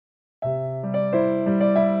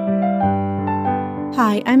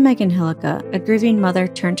Hi, I'm Megan Hillica, a grieving mother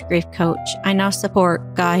turned grief coach. I now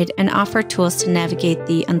support, guide, and offer tools to navigate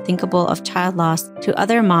the unthinkable of child loss to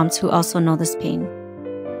other moms who also know this pain.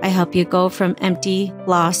 I help you go from empty,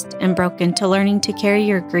 lost, and broken to learning to carry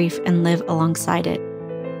your grief and live alongside it.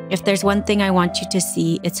 If there's one thing I want you to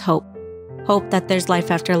see, it's hope. Hope that there's life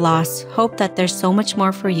after loss, hope that there's so much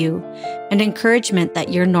more for you, and encouragement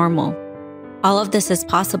that you're normal. All of this is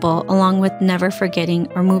possible, along with never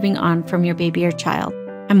forgetting or moving on from your baby or child.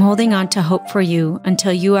 I'm holding on to hope for you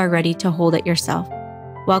until you are ready to hold it yourself.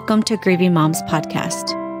 Welcome to Grieving Moms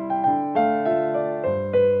Podcast.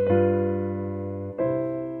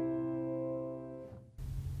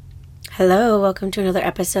 Hello, welcome to another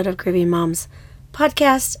episode of Grieving Moms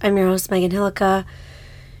Podcast. I'm your host, Megan Hillica.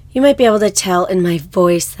 You might be able to tell in my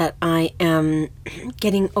voice that I am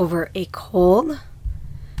getting over a cold.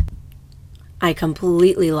 I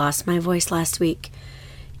completely lost my voice last week,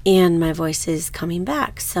 and my voice is coming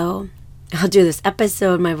back. So I'll do this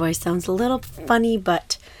episode. My voice sounds a little funny,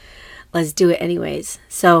 but let's do it anyways.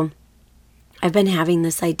 So I've been having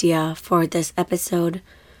this idea for this episode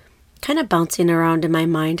kind of bouncing around in my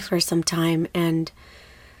mind for some time, and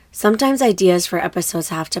sometimes ideas for episodes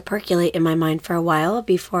have to percolate in my mind for a while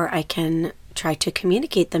before I can try to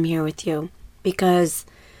communicate them here with you, because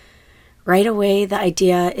right away the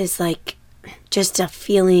idea is like just a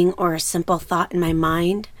feeling or a simple thought in my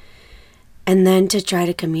mind, and then to try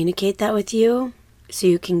to communicate that with you so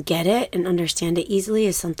you can get it and understand it easily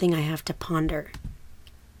is something I have to ponder.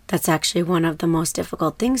 That's actually one of the most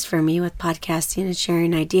difficult things for me with podcasting and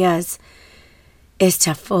sharing ideas, is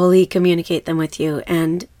to fully communicate them with you.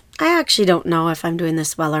 And I actually don't know if I'm doing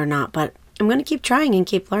this well or not, but I'm going to keep trying and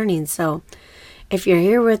keep learning. So if you're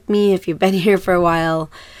here with me, if you've been here for a while,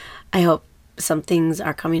 I hope some things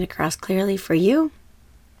are coming across clearly for you.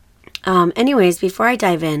 Anyways, before I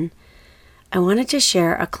dive in, I wanted to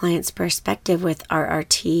share a client's perspective with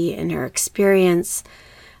RRT and her experience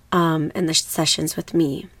and the sessions with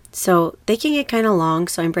me. So they can get kind of long,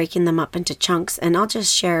 so I'm breaking them up into chunks, and I'll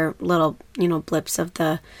just share little, blips of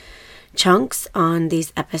the chunks on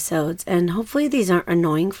these episodes. And hopefully these aren't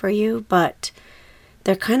annoying for you, but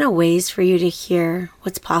they're kind of ways for you to hear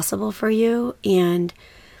what's possible for you and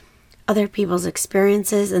other people's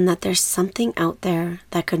experiences, and that there's something out there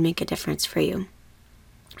that could make a difference for you.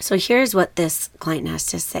 So here's what this client has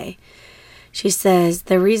to say. She says,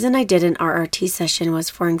 "The reason I did an RRT session was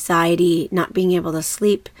for anxiety, not being able to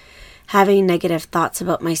sleep, having negative thoughts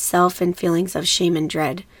about myself, and feelings of shame and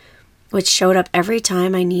dread, which showed up every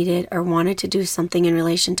time I needed or wanted to do something in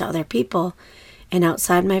relation to other people and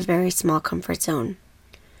outside my very small comfort zone.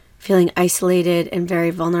 Feeling isolated and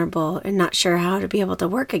very vulnerable and not sure how to be able to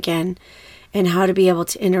work again and how to be able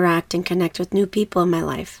to interact and connect with new people in my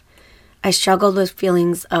life. I struggled with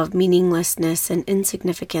feelings of meaninglessness and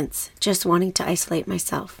insignificance, just wanting to isolate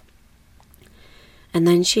myself." And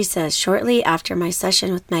then she says, "Shortly after my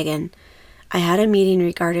session with Megan, I had a meeting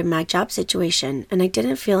regarding my job situation, and I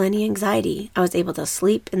didn't feel any anxiety. I was able to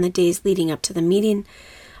sleep in the days leading up to the meeting.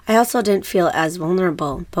 I also didn't feel as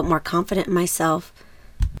vulnerable, but more confident in myself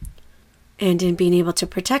and in being able to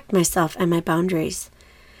protect myself and my boundaries.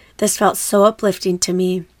 This felt so uplifting to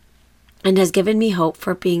me and has given me hope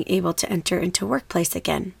for being able to enter into workplace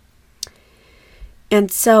again."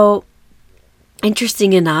 And so,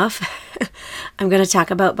 interesting enough, I'm going to talk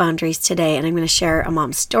about boundaries today, and I'm going to share a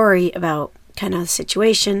mom's story about kind of the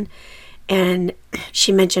situation. And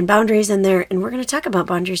she mentioned boundaries in there, and we're going to talk about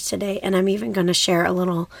boundaries today. And I'm even going to share a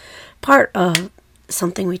little part of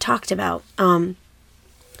something we talked about.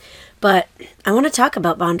 But I want to talk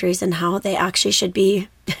about boundaries and how they actually should be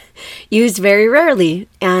used very rarely.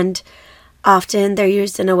 And often they're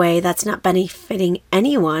used in a way that's not benefiting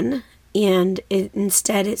anyone. And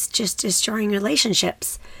instead, it's just destroying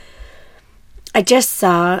relationships. I just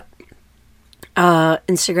saw an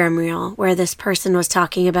Instagram reel where this person was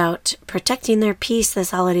talking about protecting their peace this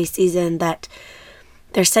holiday season, that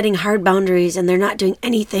they're setting hard boundaries and they're not doing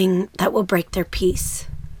anything that will break their peace.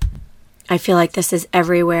 I feel like this is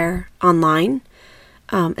everywhere online,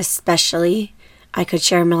 especially. I could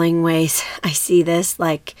share a million ways I see this.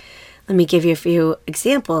 Like, let me give you a few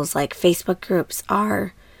examples. Like, Facebook groups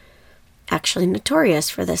are actually notorious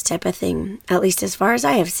for this type of thing, at least as far as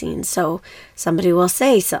I have seen. So somebody will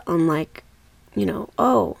say something like,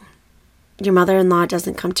 "Oh, your mother-in-law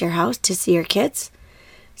doesn't come to your house to see your kids?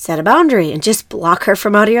 Set a boundary and just block her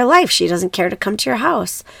from out of your life. She doesn't care to come to your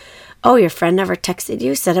house. Oh, your friend never texted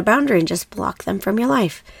you? Set a boundary and just block them from your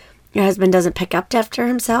life. Your husband doesn't pick up after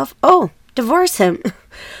himself? Oh, divorce him."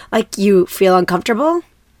 Like, you feel uncomfortable?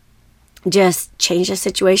 Just change the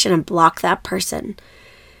situation and block that person.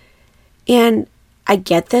 And I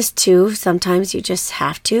get this too. Sometimes you just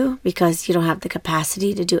have to because you don't have the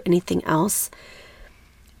capacity to do anything else.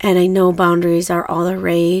 And I know boundaries are all the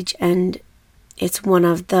rage, and it's one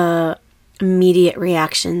of the immediate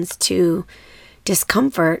reactions to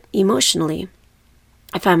discomfort emotionally.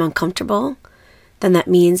 If I'm uncomfortable, then that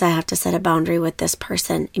means I have to set a boundary with this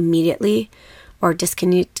person immediately or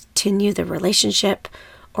discontinue the relationship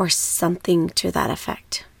or something to that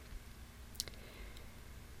effect.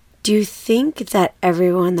 Do you think that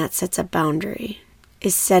everyone that sets a boundary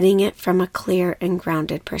is setting it from a clear and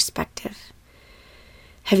grounded perspective?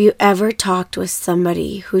 Have you ever talked with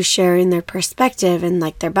somebody who's sharing their perspective and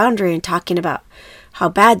like their boundary and talking about how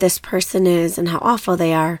bad this person is and how awful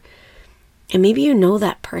they are? And maybe you know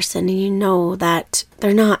that person and you know that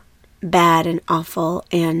they're not bad and awful,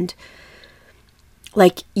 and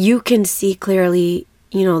like you can see clearly,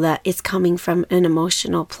 you know, that it's coming from an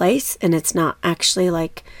emotional place and it's not actually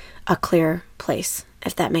like a clear place,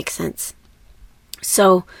 if that makes sense.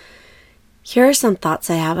 So here are some thoughts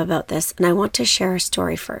I have about this, and I want to share a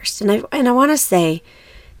story first. And I want to say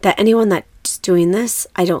that anyone that's doing this,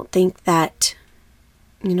 I don't think that,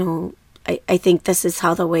 you know, I think this is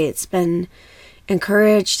how the way it's been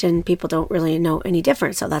encouraged, and people don't really know any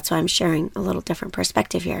different. So that's why I'm sharing a little different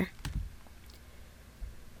perspective here.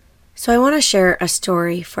 So I want to share a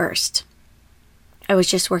story first. I was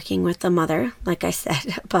just working with a mother, like I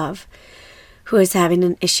said above, who is having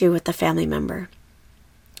an issue with a family member.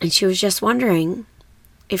 And she was just wondering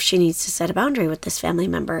if she needs to set a boundary with this family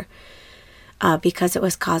member because it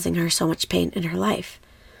was causing her so much pain in her life.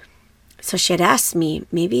 So she had asked me,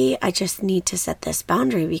 maybe I just need to set this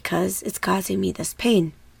boundary because it's causing me this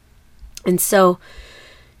pain. And so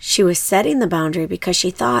she was setting the boundary because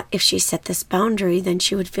she thought if she set this boundary, then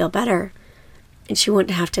she would feel better and she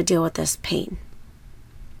wouldn't have to deal with this pain.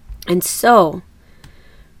 And so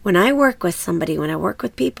when I work with somebody, when I work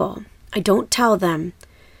with people, I don't tell them,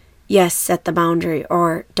 yes, set the boundary,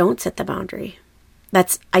 or don't set the boundary.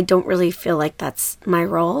 I don't really feel like that's my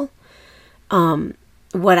role.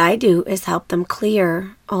 What I do is help them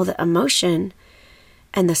clear all the emotion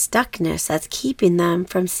and the stuckness that's keeping them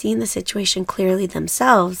from seeing the situation clearly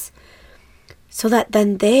themselves, so that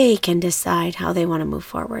then they can decide how they want to move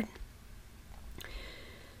forward.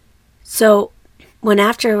 So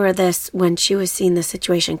when she was seeing the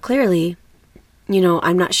situation clearly, you know,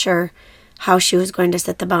 I'm not sure how she was going to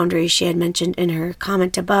set the boundaries. She had mentioned in her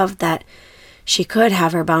comment above that she could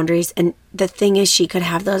have her boundaries. And the thing is, she could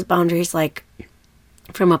have those boundaries like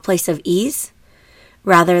from a place of ease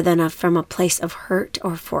rather than from a place of hurt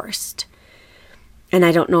or forced. And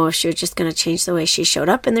I don't know if she was just going to change the way she showed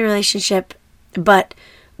up in the relationship. But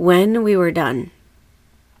when we were done,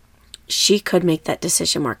 she could make that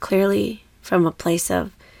decision more clearly from a place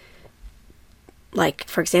of, like,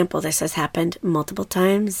 for example, this has happened multiple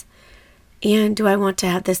times. And do I want to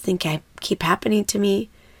have this thing keep happening to me?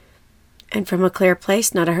 And from a clear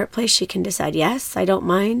place, not a hurt place, she can decide, yes, I don't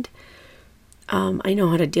mind. I know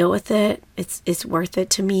how to deal with it. It's worth it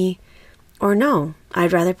to me. Or no,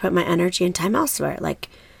 I'd rather put my energy and time elsewhere. Like,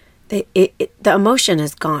 the emotion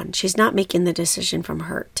is gone. She's not making the decision from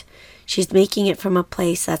hurt. She's making it from a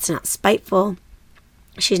place that's not spiteful.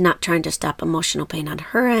 She's not trying to stop emotional pain on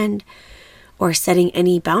her end or setting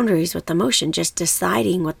any boundaries with emotion, just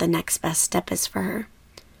deciding what the next best step is for her.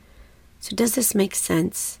 So does this make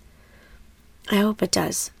sense? I hope it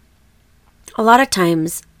does. A lot of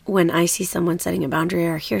times when I see someone setting a boundary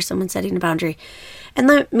or hear someone setting a boundary, and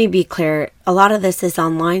let me be clear, a lot of this is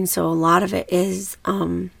online, so a lot of it is,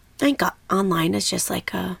 I think online is just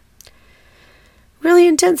like a really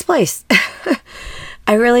intense place.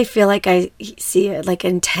 I really feel like I see it like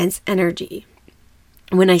intense energy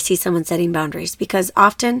when I see someone setting boundaries, because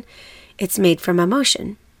often it's made from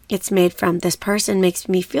emotion. It's made from, this person makes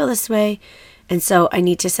me feel this way, and so I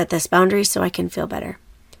need to set this boundary so I can feel better.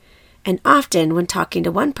 And often when talking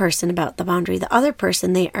to one person about the boundary, the other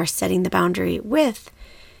person they are setting the boundary with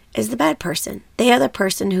is the bad person. They are the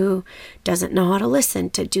person who doesn't know how to listen,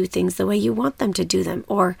 to do things the way you want them to do them,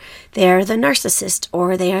 or they are the narcissist,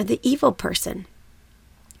 or they are the evil person.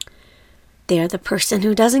 They are the person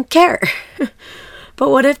who doesn't care. But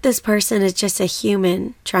what if this person is just a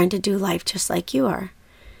human trying to do life just like you are?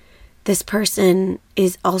 This person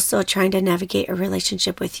is also trying to navigate a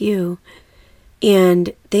relationship with you,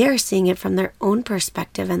 and they are seeing it from their own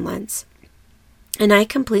perspective and lens. And I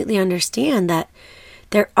completely understand that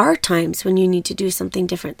there are times when you need to do something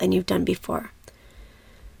different than you've done before.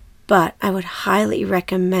 But I would highly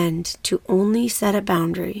recommend to only set a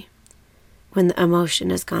boundary when the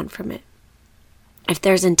emotion is gone from it. If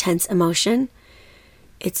there's intense emotion,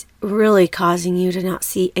 it's really causing you to not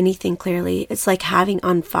see anything clearly. It's like having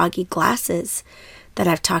on foggy glasses that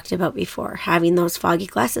I've talked about before. Having those foggy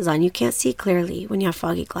glasses on, you can't see clearly when you have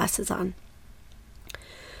foggy glasses on.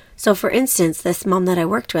 So for instance, this mom that I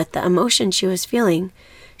worked with, the emotion she was feeling,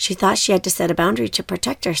 she thought she had to set a boundary to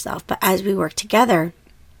protect herself. But as we worked together,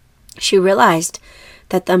 she realized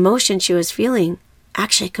that the emotion she was feeling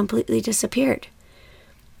actually completely disappeared.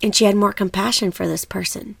 And she had more compassion for this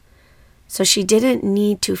person. So she didn't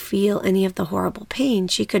need to feel any of the horrible pain.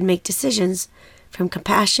 She could make decisions from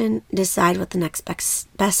compassion, decide what the next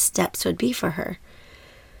best steps would be for her.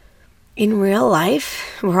 In real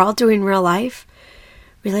life, we're all doing real life,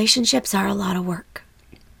 relationships are a lot of work.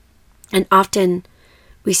 And often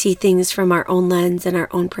we see things from our own lens and our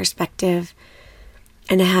own perspective.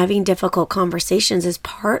 And having difficult conversations is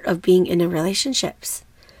part of being in a relationships.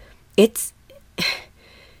 It's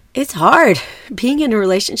hard. Being in a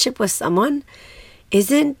relationship with someone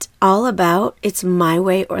isn't all about it's my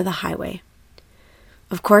way or the highway.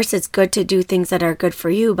 Of course, it's good to do things that are good for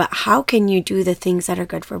you, but how can you do the things that are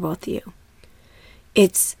good for both of you?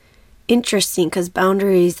 It's interesting because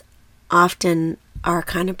boundaries often are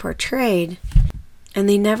kind of portrayed, and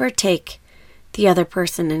they never take the other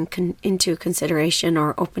person into consideration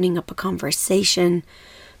or opening up a conversation.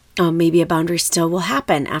 Maybe a boundary still will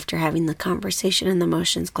happen after having the conversation and the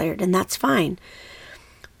emotions cleared, and that's fine.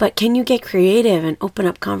 But can you get creative and open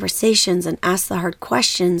up conversations and ask the hard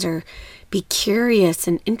questions or be curious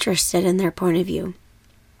and interested in their point of view?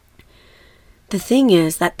 The thing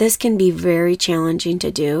is that this can be very challenging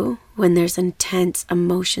to do when there's intense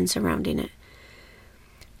emotion surrounding it.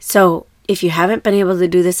 So if you haven't been able to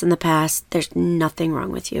do this in the past, there's nothing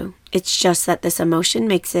wrong with you. It's just that this emotion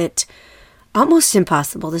makes it almost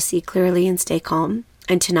impossible to see clearly and stay calm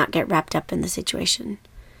and to not get wrapped up in the situation.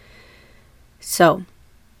 So,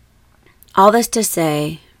 all this to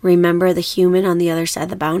say, remember the human on the other side of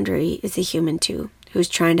the boundary is a human too, who's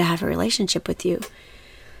trying to have a relationship with you.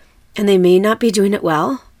 And they may not be doing it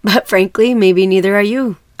well, but frankly, maybe neither are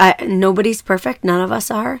you. Nobody's perfect. None of us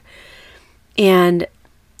are. And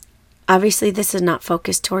obviously, this is not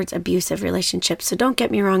focused towards abusive relationships, so don't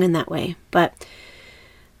get me wrong in that way. But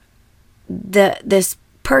this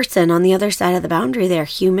person on the other side of the boundary, they're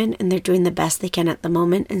human and they're doing the best they can at the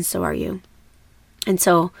moment, and so are you. And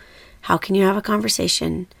so, how can you have a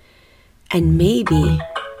conversation? And maybe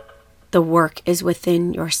the work is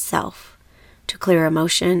within yourself to clear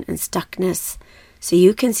emotion and stuckness so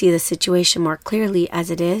you can see the situation more clearly as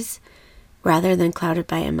it is rather than clouded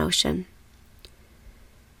by emotion.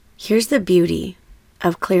 Here's the beauty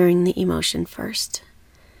of clearing the emotion first.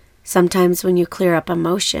 Sometimes when you clear up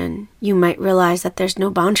emotion, you might realize that there's no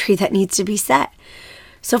boundary that needs to be set.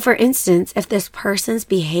 So for instance, if this person's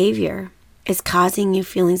behavior is causing you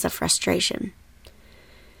feelings of frustration,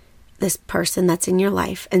 this person that's in your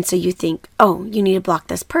life, and so you think, oh, you need to block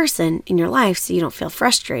this person in your life so you don't feel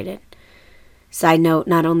frustrated. Side note,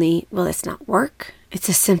 not only will this not work, it's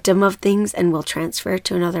a symptom of things and will transfer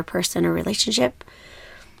to another person or relationship.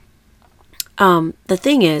 The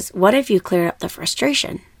thing is, what if you clear up the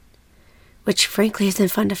frustration? Which frankly isn't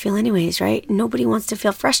fun to feel anyways, right? Nobody wants to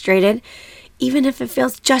feel frustrated, even if it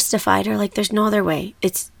feels justified or like there's no other way.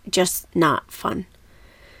 It's just not fun.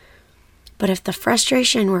 But if the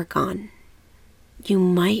frustration were gone, you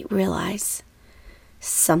might realize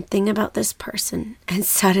something about this person, and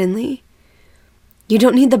suddenly you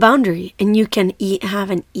don't need the boundary and you can have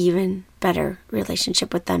an even better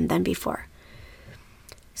relationship with them than before.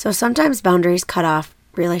 So sometimes boundaries cut off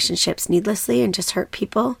relationships needlessly and just hurt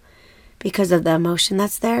people because of the emotion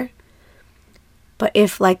that's there. But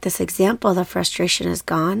if, like this example, the frustration is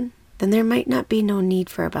gone, then there might not be no need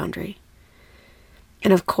for a boundary.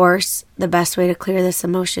 And of course, the best way to clear this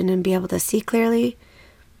emotion and be able to see clearly,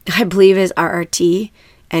 I believe, is RRT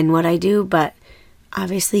and what I do, but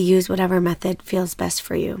obviously use whatever method feels best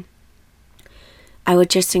for you. I would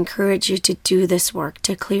just encourage you to do this work,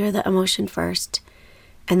 to clear the emotion first,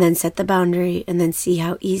 and then set the boundary, and then see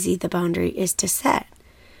how easy the boundary is to set.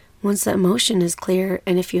 Once the emotion is clear,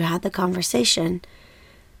 and if you had the conversation,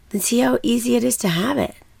 then see how easy it is to have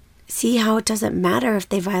it. See how it doesn't matter if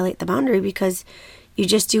they violate the boundary because you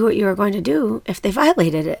just do what you were going to do if they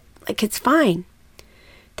violated it. Like, it's fine.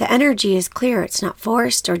 The energy is clear. It's not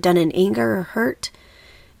forced or done in anger or hurt.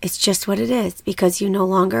 It's just what it is because you no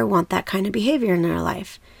longer want that kind of behavior in their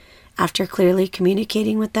life after clearly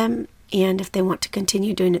communicating with them and if they want to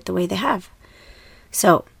continue doing it the way they have.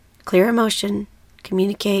 So, clear emotion,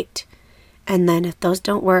 communicate, and then if those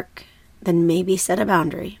don't work, then maybe set a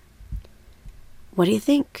boundary. What do you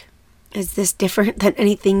think? Is this different than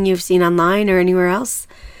anything you've seen online or anywhere else?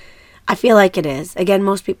 I feel like it is. Again,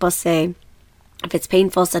 most people say, if it's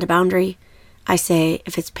painful, set a boundary. I say,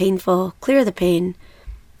 if it's painful, clear the pain,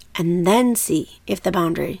 and then see if the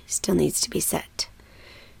boundary still needs to be set.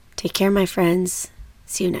 Take care, my friends.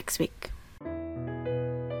 See you next week.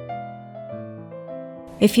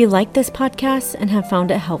 If you like this podcast and have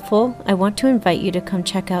found it helpful, I want to invite you to come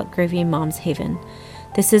check out Grieving Moms Haven.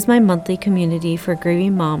 This is my monthly community for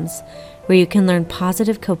grieving moms where you can learn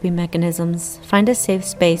positive coping mechanisms, find a safe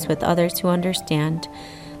space with others who understand,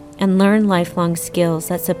 and learn lifelong skills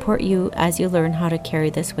that support you as you learn how to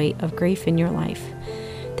carry this weight of grief in your life.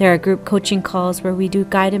 There are group coaching calls where we do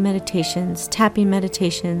guided meditations, tapping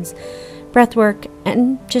meditations, breath work,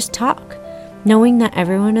 and just talk, knowing that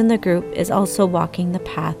everyone in the group is also walking the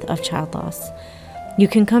path of child loss. You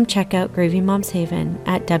can come check out Grieving Moms Haven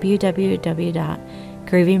at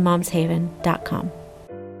www.grievingmomshaven.com.